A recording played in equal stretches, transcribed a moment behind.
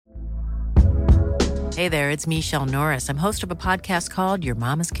Hey there, it's Michelle Norris. I'm host of a podcast called Your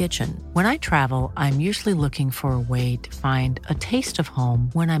Mama's Kitchen. When I travel, I'm usually looking for a way to find a taste of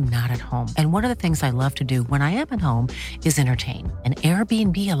home when I'm not at home. And one of the things I love to do when I am at home is entertain. And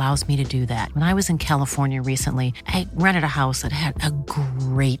Airbnb allows me to do that. When I was in California recently, I rented a house that had a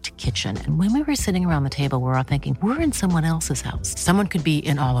great kitchen. And when we were sitting around the table, we were all thinking, we're in someone else's house. Someone could be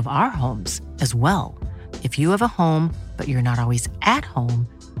in all of our homes as well. If you have a home, but you're not always at home,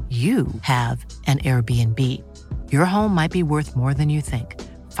 you have an Airbnb. Your home might be worth more than you think.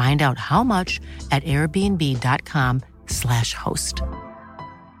 Find out how much at airbnb.com/host.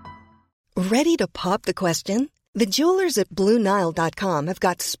 Ready to pop the question? The jewelers at BlueNile.com have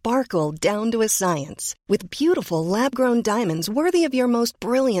got sparkle down to a science with beautiful lab-grown diamonds worthy of your most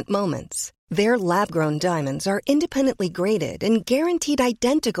brilliant moments. Their lab-grown diamonds are independently graded and guaranteed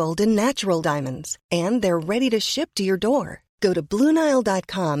identical to natural diamonds, and they're ready to ship to your door. Go to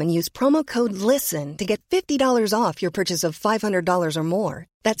BlueNile.com and use promo code LISTEN to get $50 off your purchase of $500 or more.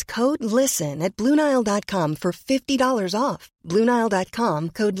 That's code LISTEN at BlueNile.com for $50 off. BlueNile.com,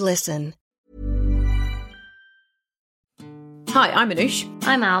 code LISTEN. Hi, I'm Anoush.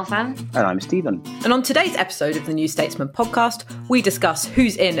 I'm Alva. And I'm Stephen. And on today's episode of the New Statesman podcast, we discuss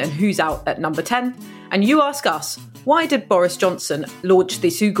who's in and who's out at number 10. And you ask us, why did Boris Johnson launch the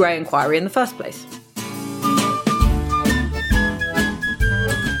Sue Gray inquiry in the first place?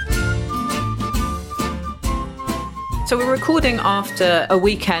 So we're recording after a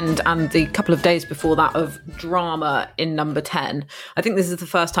weekend and the couple of days before that of drama in number 10. I think this is the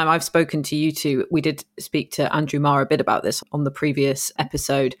first time I've spoken to you two. We did speak to Andrew Marr a bit about this on the previous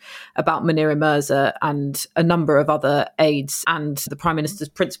episode about Munira Mirza and a number of other aides and the Prime Minister's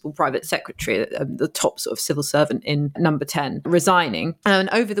principal private secretary, the top sort of civil servant in number 10, resigning. And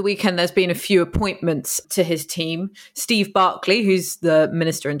over the weekend, there's been a few appointments to his team. Steve Barclay, who's the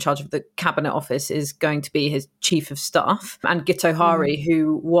minister in charge of the Cabinet Office, is going to be his chief of staff. And Gito Hari,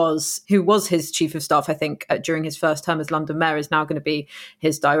 who was his chief of staff, I think, during his first term as London Mayor, is now going to be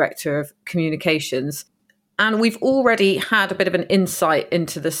his director of communications. And we've already had a bit of an insight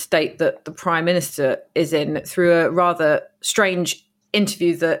into the state that the Prime Minister is in through a rather strange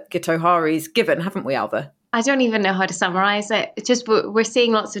interview that Gito Hari's given, haven't we, Alva? I don't even know how to summarise it. It's just we're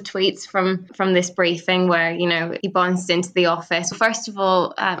seeing lots of tweets from this briefing where, you know, he bounced into the office. First of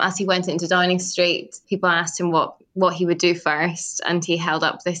all, as he went into Downing Street, people asked him what he would do first, and he held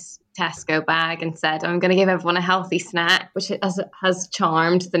up this Tesco bag and said, I'm going to give everyone a healthy snack, which has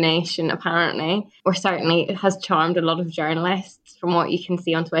charmed the nation, apparently, or certainly it has charmed a lot of journalists from what you can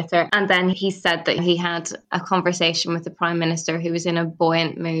see on Twitter. And then he said that he had a conversation with the Prime Minister who was in a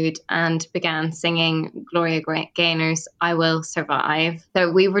buoyant mood and began singing Gloria Gaynor's I Will Survive. So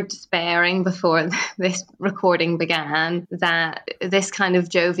we were despairing before this recording began that this kind of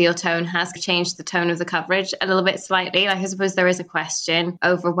jovial tone has changed the tone of the coverage a little bit slightly. Like, I suppose there is a question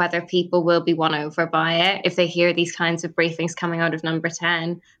over whether people will be won over by it if they hear these kinds of briefings coming out of number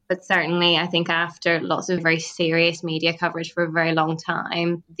 10. But certainly, I think after lots of very serious media coverage for a very long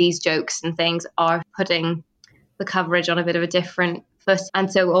time, these jokes and things are putting the coverage on a bit of a different foot.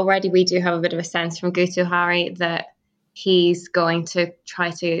 And so already we do have a bit of a sense from Gito Hari that he's going to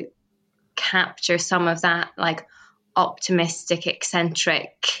try to capture some of that like optimistic,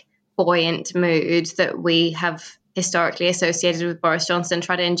 eccentric, buoyant mood that we have historically associated with Boris Johnson,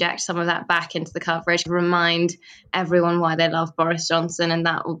 try to inject some of that back into the coverage, remind everyone why they love Boris Johnson, and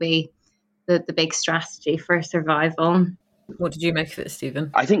that will be the big strategy for survival. What did you make of it,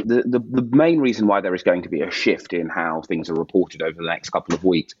 Stephen? I think the main reason why there is going to be a shift in how things are reported over the next couple of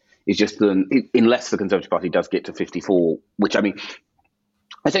weeks is just unless the Conservative Party does get to 54, which, I mean,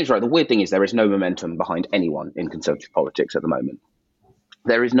 I think it's right. The weird thing is there is no momentum behind anyone in Conservative politics at the moment.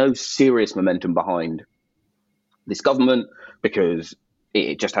 There is no serious momentum behind this government because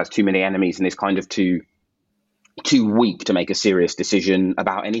it just has too many enemies and is kind of too weak to make a serious decision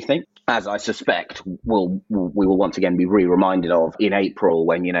about anything, as I suspect we will once again be reminded of in April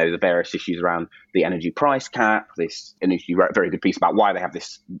when, you know, the various issues around the energy price cap, and you wrote a very good piece about why they have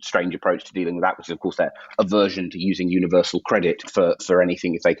this strange approach to dealing with that, which is, of course, their aversion to using universal credit for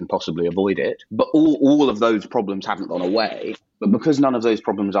anything if they can possibly avoid it. But all of those problems haven't gone away. But because none of those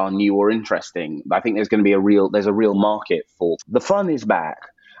problems are new or interesting, I think there's going to be a real market for the fun is back.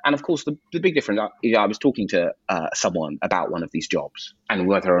 And of course, the big difference is I was talking to someone about one of these jobs and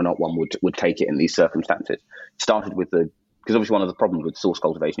whether or not one would take it in these circumstances. It started with because obviously one of the problems with source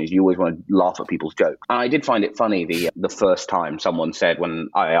cultivation is you always want to laugh at people's jokes. And I did find it funny the first time someone said, when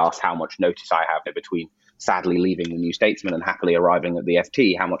I asked how much notice I have between sadly leaving the New Statesman and happily arriving at the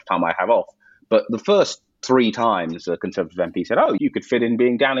FT, how much time I have off. But the first 3 times a Conservative MP said, "Oh, you could fit in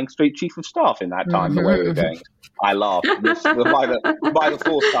being Downing Street Chief of Staff in that time." The way we were going, I laughed. By the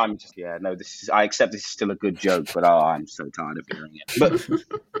 4th time, just I accept this is still a good joke, but I'm so tired of hearing it.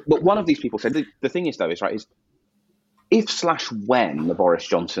 But one of these people said the thing is though is if/when the Boris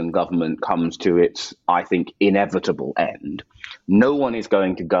Johnson government comes to its, I think, inevitable end, no one is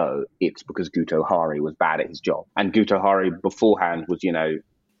going to go, it's because Guto Hari was bad at his job. And Guto Hari beforehand was,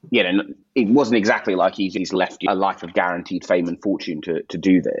 it wasn't exactly like he's left a life of guaranteed fame and fortune to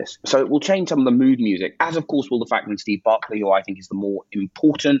do this. So it will change some of the mood music, as of course will the fact that Steve Barclay, who I think is the more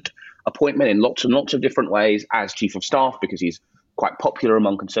important appointment in lots and lots of different ways as Chief of Staff, because he's quite popular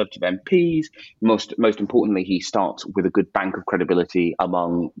among Conservative MPs. Most importantly, he starts with a good bank of credibility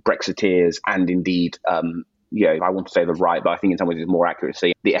among Brexiteers and indeed, I want to say the right, but I think in some ways it's more accurate to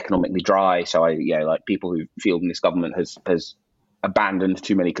say the economically dry. So like people who feel this government has abandoned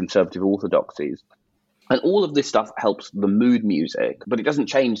too many Conservative orthodoxies. And all of this stuff helps the mood music, but it doesn't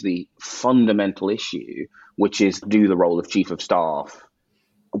change the fundamental issue, which is do the role of Chief of Staff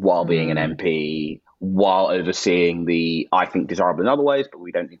while being an MP, while overseeing the, I think, desirable in other ways, but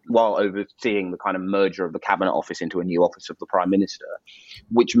we don't need, while overseeing the kind of merger of the Cabinet Office into a new office of the Prime Minister,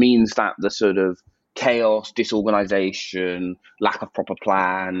 which means that the sort of chaos, disorganization, lack of proper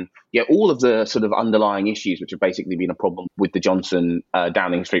plan, all of the sort of underlying issues which have basically been a problem with the Johnson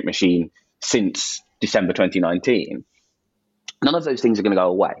Downing Street machine since December 2019, none of those things are going to go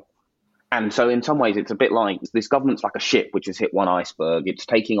away. And so in some ways, it's a bit like this government's like a ship which has hit one iceberg. It's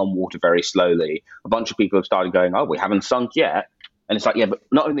taking on water very slowly. A bunch of people have started going, "Oh, we haven't sunk yet." And it's like, yeah, but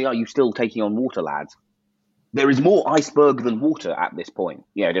not only are you still taking on water, lads, there is more iceberg than water at this point,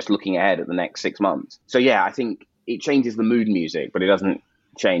 just looking ahead at the next 6 months. So, yeah, I think it changes the mood music, but it doesn't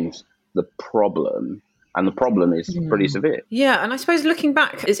change the problem. And the problem is pretty severe. Yeah, and I suppose looking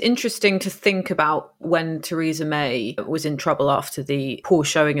back, it's interesting to think about when Theresa May was in trouble after the poor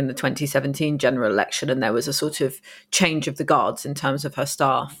showing in the 2017 general election, and there was a sort of change of the guards in terms of her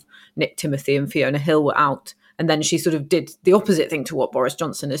staff. Nick Timothy and Fiona Hill were out. And then she sort of did the opposite thing to what Boris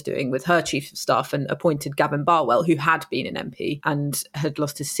Johnson is doing with her chief of staff and appointed Gavin Barwell, who had been an MP and had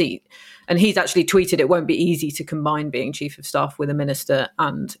lost his seat. And he's actually tweeted it won't be easy to combine being chief of staff with a minister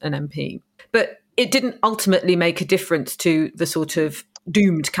and an MP. But it didn't ultimately make a difference to the sort of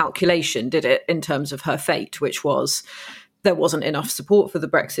doomed calculation, did it, in terms of her fate, which was there wasn't enough support for the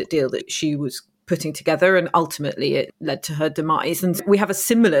Brexit deal that she was putting together, and ultimately it led to her demise. And we have a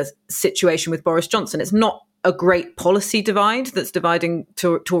similar situation with Boris Johnson. It's not a great policy divide that's dividing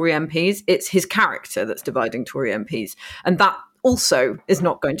Tory MPs. It's his character that's dividing Tory MPs. And that also is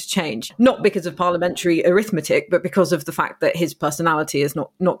not going to change, not because of parliamentary arithmetic, but because of the fact that his personality is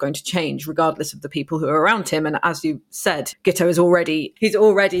not going to change regardless of the people who are around him. And as you said, Guto is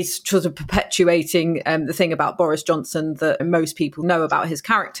already sort of perpetuating the thing about Boris Johnson that most people know about his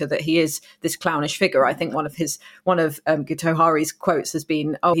character, that he is this clownish figure. I think one of Guto Hari's quotes has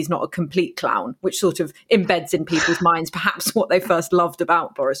been, "Oh, he's not a complete clown," which sort of embeds in people's minds perhaps what they first loved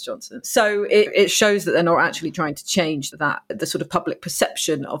about Boris Johnson. So it shows that they're not actually trying to change the sort of public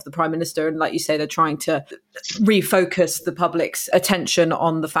perception of the Prime Minister. And like you say, they're trying to refocus the public's attention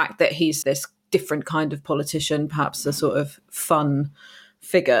on the fact that he's this different kind of politician, perhaps a sort of fun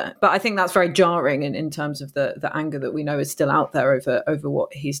figure. But I think that's very jarring in terms of the anger that we know is still out there over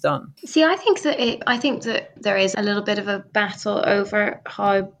what he's done. See, I think that there is a little bit of a battle over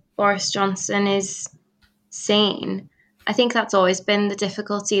how Boris Johnson is seen. I think that's always been the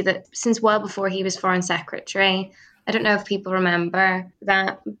difficulty, that since well before he was Foreign Secretary. I don't know if people remember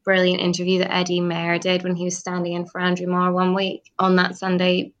that brilliant interview that Eddie Mair did when he was standing in for Andrew Marr one week on that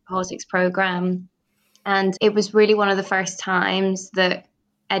Sunday politics programme. And it was really one of the first times that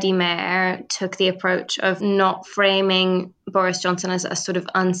Eddie Mair took the approach of not framing Boris Johnson as a sort of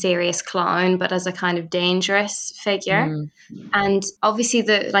unserious clown, but as a kind of dangerous figure. And obviously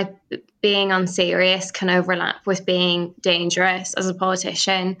being unserious can overlap with being dangerous as a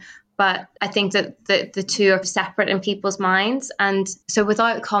politician. But I think that the two are separate in people's minds. And so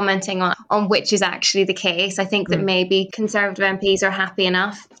without commenting on which is actually the case, I think that maybe Conservative MPs are happy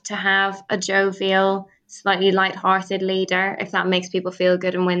enough to have a jovial, slightly light-hearted leader, if that makes people feel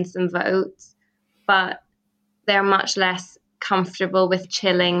good and wins them votes. But they're much less comfortable with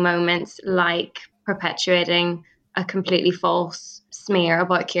chilling moments like perpetuating a completely false smear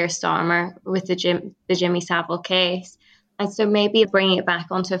about Keir Starmer with the Jimmy Savile case. And so maybe bringing it back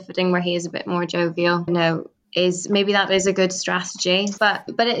onto a footing where he is a bit more jovial, that is a good strategy. But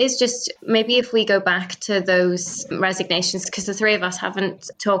it is just, maybe if we go back to those resignations, because the three of us haven't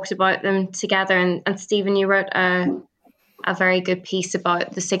talked about them together. And Stephen, you wrote a very good piece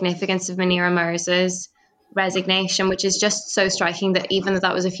about the significance of Munira Mirza's resignation, which is just so striking that even though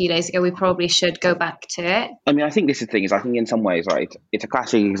that was a few days ago, we probably should go back to it. I mean, I think this is the thing, is I think in some ways, right, it's a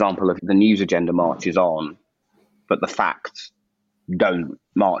classic example of the news agenda marches on, but the facts don't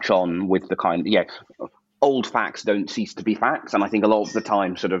march on with the kind of, old facts don't cease to be facts. And I think a lot of the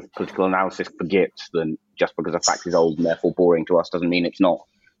time sort of political analysis forgets that just because a fact is old and therefore boring to us doesn't mean it's not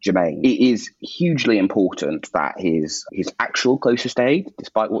germane. It is hugely important that his actual closest aide,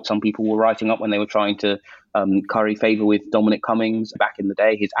 despite what some people were writing up when they were trying to curry favour with Dominic Cummings back in the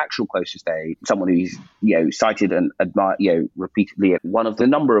day, his actual closest aide, someone who's cited and admired repeatedly, one of the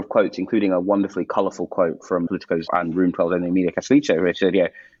number of quotes, including a wonderfully colourful quote from Politico's and Room 12's own Emilia Casalice, which said,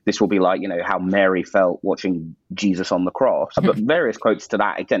 this will be like, how Mary felt watching Jesus on the cross. But various quotes to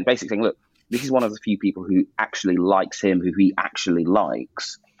that extent, basically saying, look, this is one of the few people who actually likes him, who he actually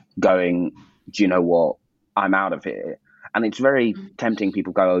likes, going, do you know what? I'm out of here. And it's very tempting,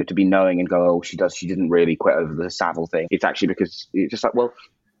 people go to be knowing and go, she didn't really quit over the Savile thing. It's actually because it's just like, well,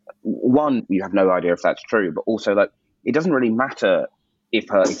 one, you have no idea if that's true, but also like, it doesn't really matter if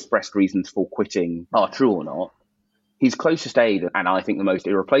her expressed reasons for quitting are true or not. His closest aide, and I think the most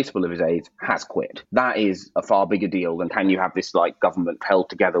irreplaceable of his aides, has quit. That is a far bigger deal than can you have this like government held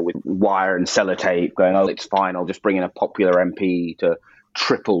together with wire and sellotape going, oh, it's fine, I'll just bring in a popular MP to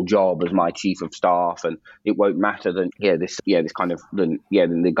triple job as my chief of staff, and it won't matter then this kind of then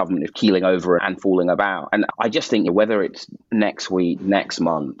the government is keeling over and falling about. And I just think whether it's next week, next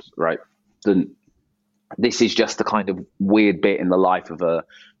month, right, then this is just the kind of weird bit in the life of a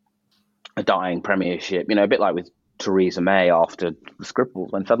dying premiership, a bit like with Theresa May after the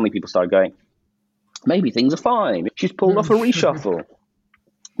Scribbles, when suddenly people started going, maybe things are fine, she's pulled off a reshuffle.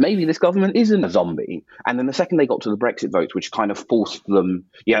 Maybe this government isn't a zombie. And then the second they got to the Brexit votes, which kind of forced them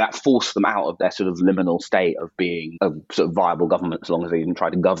out of their sort of liminal state of being a sort of viable government as long as they didn't try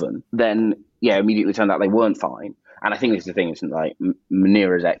to govern, then, immediately turned out they weren't fine. And I think this is the thing, isn't like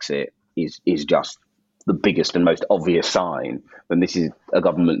Munira's exit is just the biggest and most obvious sign that this is a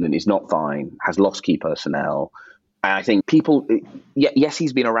government that is not fine, has lost key personnel. And I think people, yes,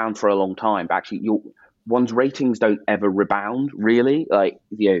 he's been around for a long time, but actually one's ratings don't ever rebound, really. Like,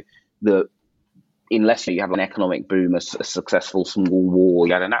 unless you have an economic boom, a successful small war.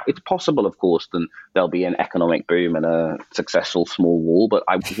 Now, it's possible, of course, then there'll be an economic boom and a successful small war, but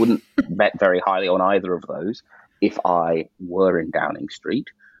I wouldn't bet very highly on either of those if I were in Downing Street.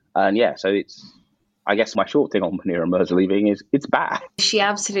 And so it's, I guess my short thing on Munira Mirza leaving is it's bad. She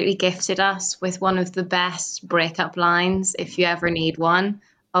absolutely gifted us with one of the best breakup lines, if you ever need one,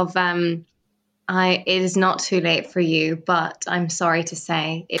 of it is not too late for you, but I'm sorry to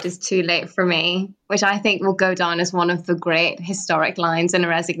say it is too late for me, which I think will go down as one of the great historic lines in a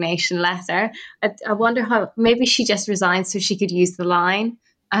resignation letter. I wonder how, maybe she just resigned so she could use the line.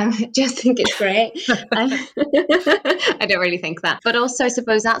 I just think it's great. I don't really think that. But also, I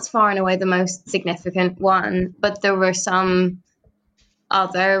suppose that's far and away the most significant one. But there were some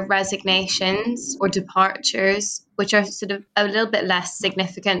other resignations or departures, which are sort of a little bit less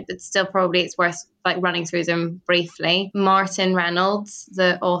significant, but still probably it's worth like running through them briefly. Martin Reynolds,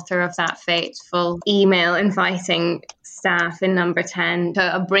 the author of that fateful email inviting staff in Number 10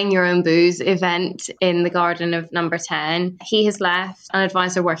 to a Bring Your Own Booze event in the garden of Number 10. He has left. An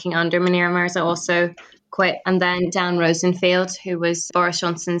advisor working under Munira Mirza also quit. And then Dan Rosenfield, who was Boris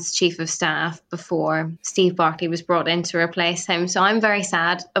Johnson's chief of staff before Steve Barclay was brought in to replace him. So I'm very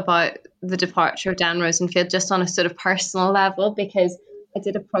sad about the departure of Dan Rosenfield, just on a sort of personal level, because I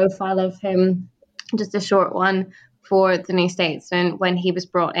did a profile of him, just a short one, for the New Statesman when he was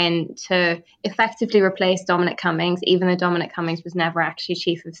brought in to effectively replace Dominic Cummings, even though Dominic Cummings was never actually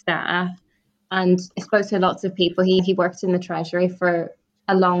chief of staff. And I spoke to lots of people. He worked in the Treasury for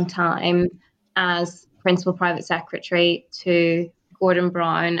a long time as principal private secretary to Gordon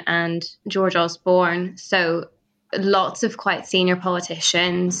Brown and George Osborne. So lots of quite senior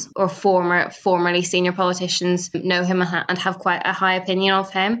politicians or formerly senior politicians know him and have quite a high opinion of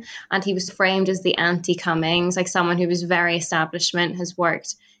him. And he was framed as the anti-Cummings, like someone who was very establishment, has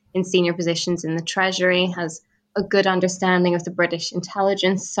worked in senior positions in the Treasury, has a good understanding of the British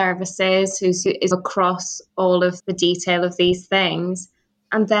intelligence services, who is across all of the detail of these things.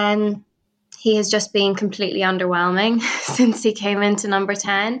 And then he has just been completely underwhelming since he came into Number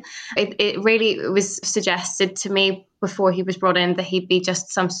 10. It really was suggested to me before he was brought in that he'd be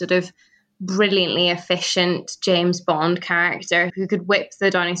just some sort of brilliantly efficient James Bond character who could whip the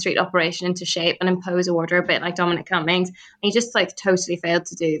Downing Street operation into shape and impose order a bit like Dominic Cummings. And he just totally failed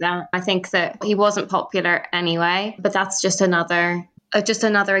to do that. I think that he wasn't popular anyway, but that's just another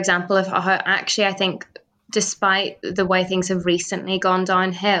example of how actually I think despite the way things have recently gone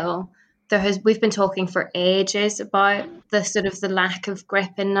downhill, we've been talking for ages about the sort of the lack of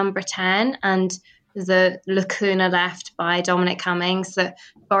grip in number 10 and the lacuna left by Dominic Cummings, that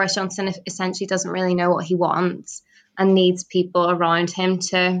Boris Johnson essentially doesn't really know what he wants and needs people around him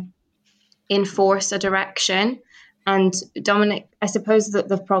to enforce a direction. And I suppose that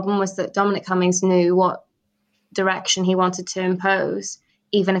the problem was that Dominic Cummings knew what direction he wanted to impose,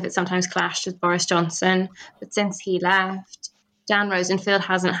 even if it sometimes clashed with Boris Johnson. But since he left, Dan Rosenfield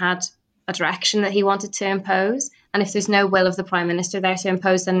hasn't had a direction that he wanted to impose. And if there's no will of the Prime Minister there to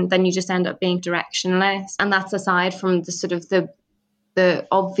impose, then you just end up being directionless. And that's aside from the sort of the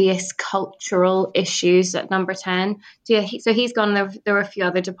obvious cultural issues at number 10. So he's gone. There were a few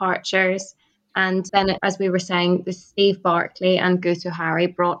other departures. And then, as we were saying, there's Steve Barclay and Guto Hari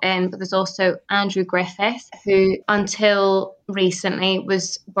brought in, but there's also Andrew Griffith, who until recently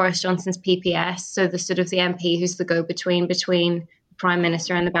was Boris Johnson's PPS, so the sort of the MP who's the go-between between the Prime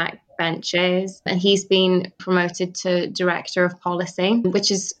Minister and the backbenches. And he's been promoted to Director of Policy, which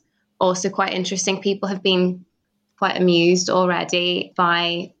is also quite interesting. People have been quite amused already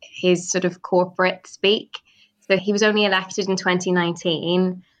by his sort of corporate speak. So he was only elected in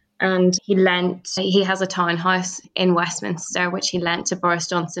 2019. And he has a townhouse in Westminster, which he lent to Boris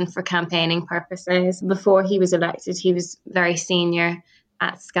Johnson for campaigning purposes. Before he was elected, he was very senior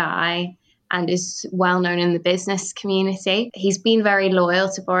at Sky and is well known in the business community. He's been very loyal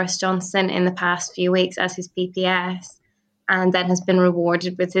to Boris Johnson in the past few weeks as his PPS, and then has been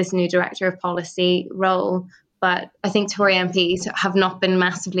rewarded with his new Director of Policy role. But I think Tory MPs have not been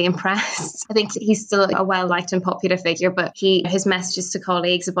massively impressed. I think he's still a well-liked and popular figure, but his messages to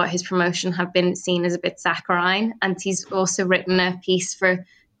colleagues about his promotion have been seen as a bit saccharine. And he's also written a piece for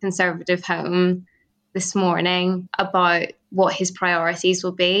Conservative Home this morning about what his priorities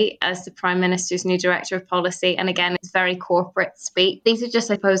will be as the Prime Minister's new Director of Policy. And again, it's very corporate speak. These are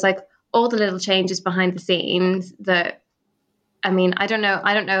just, I suppose, like all the little changes behind the scenes that, I mean, I don't know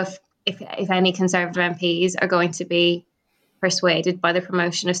if any Conservative MPs are going to be persuaded by the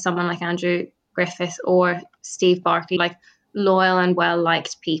promotion of someone like Andrew Griffith or Steve Barclay, like loyal and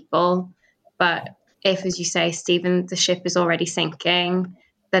well-liked people. But if, as you say, Stephen, the ship is already sinking,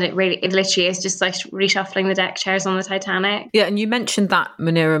 then it literally is just like reshuffling the deck chairs on the Titanic. Yeah, and you mentioned that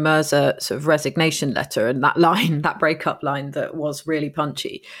Munira Mirza sort of resignation letter and that breakup line that was really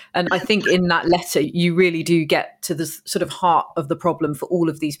punchy. And I think in that letter, you really do get to the sort of heart of the problem for all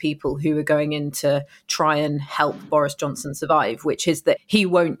of these people who are going in to try and help Boris Johnson survive, which is that he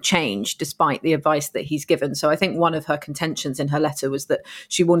won't change despite the advice that he's given. So I think one of her contentions in her letter was that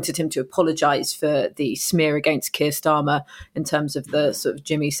she wanted him to apologise for the smear against Keir Starmer in terms of the sort of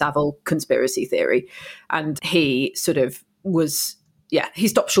Jimmy Savile conspiracy theory. And he sort of he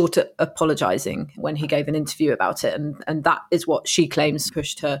stopped short at apologising when he gave an interview about it. And that is what she claims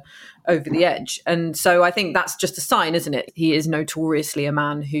pushed her over the edge. And so I think that's just a sign, isn't it? He is notoriously a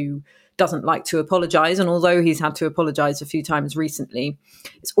man who doesn't like to apologise. And although he's had to apologise a few times recently,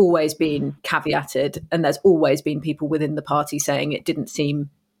 it's always been caveated. And there's always been people within the party saying it didn't seem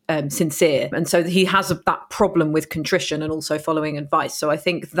sincere. And so he has that problem with contrition and also following advice. So I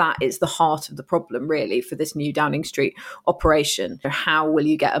think that is the heart of the problem, really, for this new Downing Street operation. How will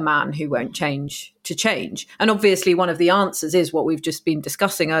you get a man who won't change to change? And obviously one of the answers is what we've just been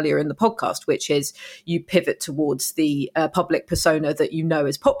discussing earlier in the podcast, which is you pivot towards the public persona that you know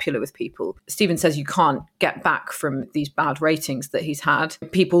is popular with people. Stephen says you can't get back from these bad ratings that he's had.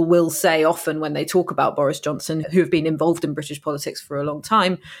 People will say often when they talk about Boris Johnson, who have been involved in British politics for a long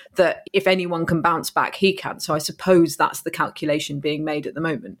time, that if anyone can bounce back, he can. So I suppose that's the calculation being made at the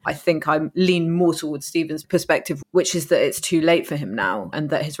moment. I think I lean more towards Stephen's perspective, which is that it's too late for him now and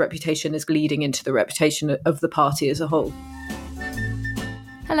that his reputation is bleeding into the reputation of the party as a whole.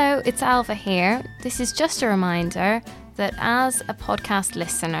 Hello, it's Alva here. This is just a reminder that as a podcast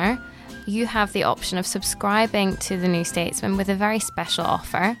listener, you have the option of subscribing to The New Statesman with a very special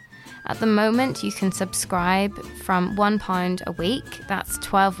offer. At the moment, you can subscribe from £1 a week. That's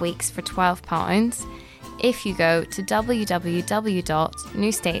 12 weeks for £12. If you go to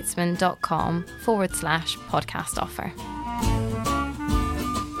www.newstatesman.com/podcast offer.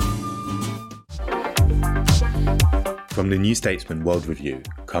 From the New Statesman World Review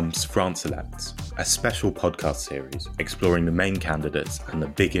comes France Elects, a special podcast series exploring the main candidates and the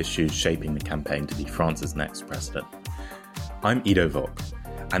big issues shaping the campaign to be France's next president. I'm Ido Vock,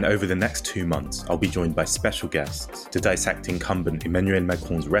 and over the next 2 months, I'll be joined by special guests to dissect incumbent Emmanuel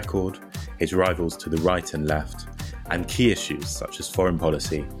Macron's record, his rivals to the right and left, and key issues such as foreign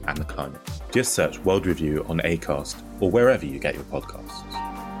policy and the climate. Just search World Review on Acast or wherever you get your podcasts.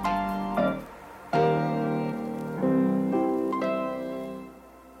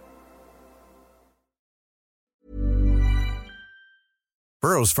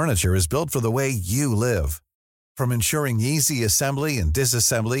 Burrow's furniture is built for the way you live. From ensuring easy assembly and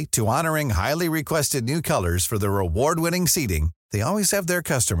disassembly to honoring highly requested new colors for their award-winning seating, they always have their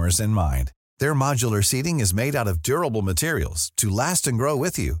customers in mind. Their modular seating is made out of durable materials to last and grow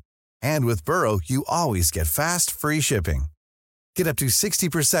with you. And with Burrow, you always get fast, free shipping. Get up to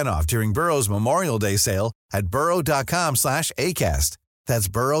 60% off during Burrow's Memorial Day sale at burrow.com/ACAST. That's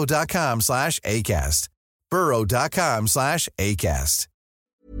burrow.com/ACAST. burrow.com/ACAST.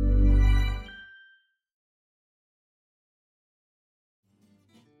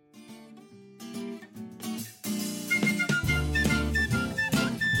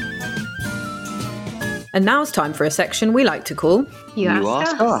 And now it's time for a section we like to call You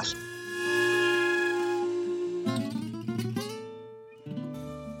Ask Us.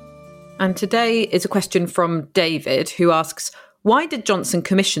 And today is a question from David, who asks, why did Johnson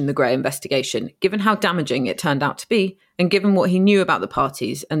commission the Gray investigation, given how damaging it turned out to be, and given what he knew about the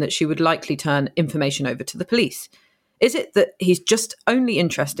parties and that she would likely turn information over to the police? Is it that he's just only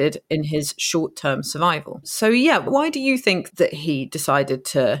interested in his short-term survival? So, yeah, why do you think that he decided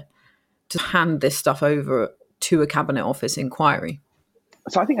to hand this stuff over to a Cabinet Office inquiry?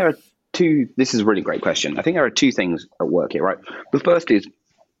 So I think there are this is a really great question. I think there are two things at work here, right? The first is,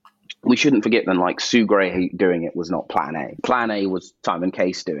 we shouldn't forget that like Sue Gray doing it was not plan A. Plan A was Simon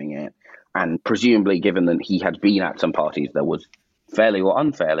Case doing it. And presumably, given that he had been at some parties, there was fairly or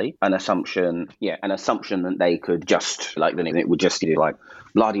unfairly an assumption that they could just then it would just be like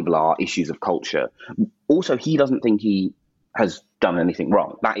blah-de-blah issues of culture. Also, he doesn't think he has done anything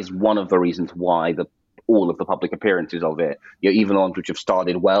wrong. That is one of the reasons why all of the public appearances of it, even the ones which have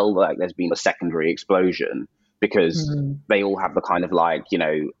started well, like there's been a secondary explosion because they all have the kind of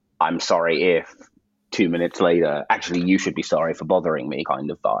I'm sorry if 2 minutes later, actually you should be sorry for bothering me kind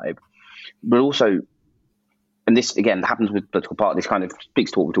of vibe. But also, and this again happens with political parties, kind of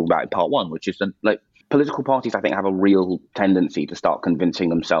speaks to what we talked about in part one, which is that political parties, I think, have a real tendency to start convincing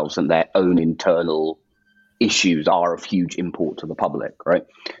themselves that their own internal issues are of huge import to the public, right?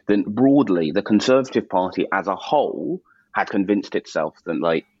 Then broadly, the Conservative Party as a whole had convinced itself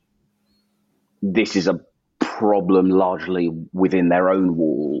that this is a problem largely within their own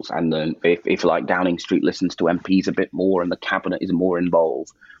walls, and then if Downing Street listens to MPs a bit more and the cabinet is more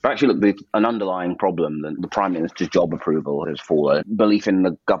involved. But actually, look, there's an underlying problem that the Prime Minister's job approval has fallen, belief in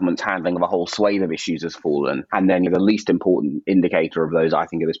the government's handling of a whole swathe of issues has fallen, and then the least important indicator of those, I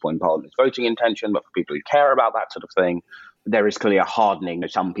think, at this point in Parliament is voting intention. But for people who care about that sort of thing, there is clearly a hardening.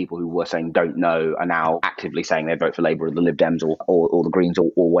 Some people who were saying don't know are now actively saying they'd vote for Labour or the Lib Dems or the Greens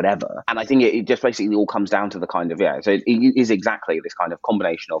or whatever. And I think it just basically all comes down to the kind of, so it is exactly this kind of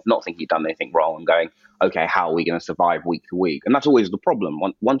combination of not thinking you've done anything wrong and going, okay, how are we going to survive week to week? And that's always the problem.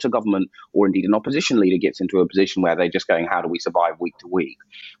 Once a government or indeed an opposition leader gets into a position where they're just going, how do we survive week to week?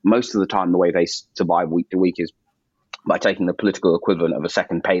 Most of the time, the way they survive week to week is by taking the political equivalent of a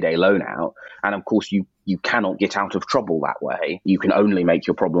second payday loan out. And of course, you cannot get out of trouble that way. You can only make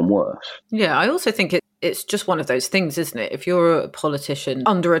your problem worse. Yeah, I also think it's just one of those things, isn't it? If you're a politician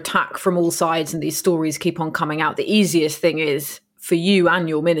under attack from all sides and these stories keep on coming out, the easiest thing is for you and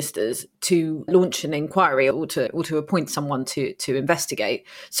your ministers to launch an inquiry or to appoint someone to investigate,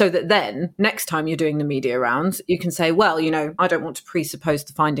 so that then next time you're doing the media rounds, you can say, well, I don't want to presuppose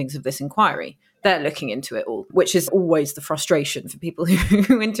the findings of this inquiry. They're looking into it all, which is always the frustration for people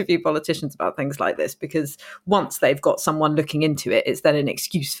who interview politicians about things like this, because once they've got someone looking into it, it's then an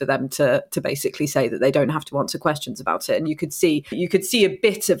excuse for them to basically say that they don't have to answer questions about it. And you could see a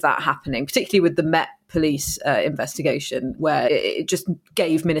bit of that happening, particularly with the Met Police investigation, where it just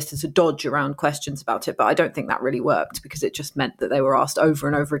gave ministers a dodge around questions about it. But I don't think that really worked, because it just meant that they were asked over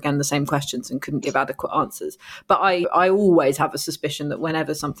and over again the same questions and couldn't give adequate answers. But I always have a suspicion that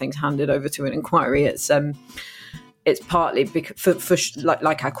whenever something's handed over to an inquiry, it's partly for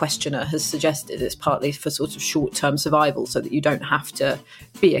like our questioner has suggested, it's partly for sort of short-term survival, so that you don't have to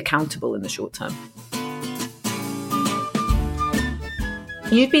be accountable in the short term.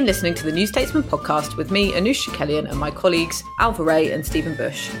 You've been listening to the New Statesman podcast with me, Anoosh Chakelian, and my colleagues Alva Ray and Stephen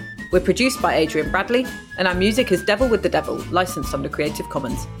Bush. We're produced by Adrian Bradley, and our music is Devil with the Devil, licensed under Creative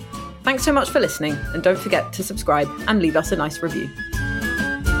Commons. Thanks so much for listening, and don't forget to subscribe and leave us a nice review.